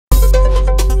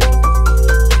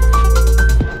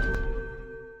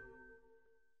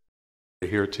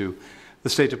here to the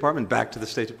State Department, back to the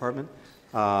State Department.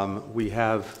 We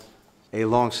have a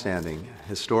long-standing,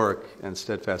 historic, and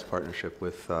steadfast partnership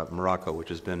with Morocco, which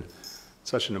has been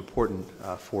such an important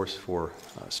force for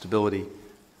stability,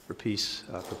 for peace,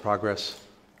 for progress,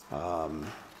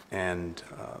 and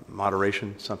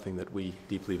moderation, something that we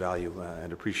deeply value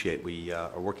and appreciate. We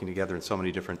are working together in so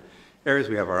many different areas.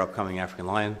 We have our upcoming African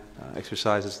Lion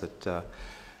exercises that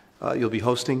you'll be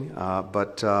hosting,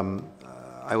 but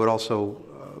I would also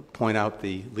point out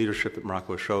the leadership that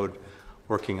Morocco showed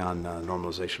working on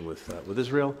normalization with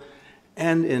Israel,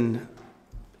 and in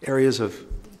areas of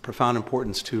profound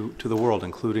importance to the world,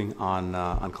 including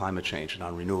on climate change and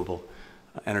on renewable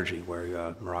energy,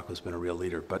 where Morocco has been a real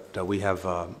leader. But we have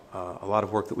a lot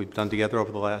of work that we've done together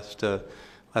over the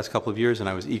last couple of years, and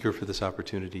I was eager for this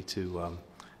opportunity to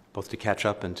both to catch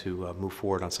up and to move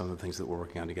forward on some of the things that we're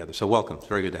working on together. So welcome. It's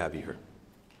very good to have you here.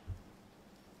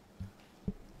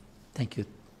 Thank you.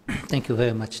 Thank you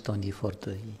very much, Tony, for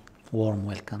the warm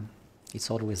welcome.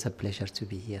 It's always a pleasure to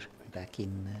be here back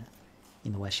in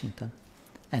Washington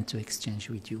and to exchange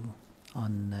with you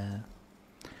on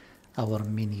our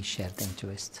many shared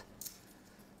interests.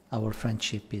 Our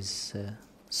friendship is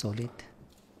solid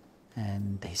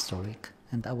and historic,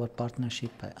 and our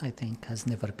partnership, I think, has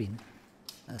never been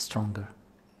stronger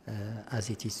as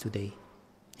it is today.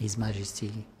 His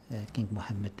Majesty King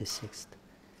Mohammed VI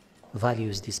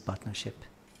values this partnership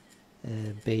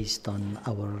based on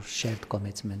our shared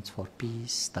commitment for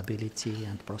peace, stability,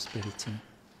 and prosperity.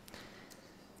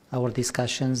 Our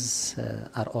discussions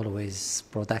are always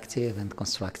productive and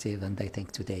constructive, and I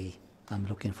think today I'm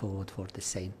looking forward for the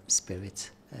same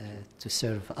spirit to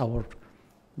serve our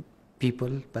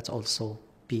people, but also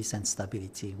peace and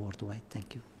stability worldwide.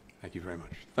 Thank you. Thank you very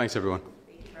much. Thanks, everyone.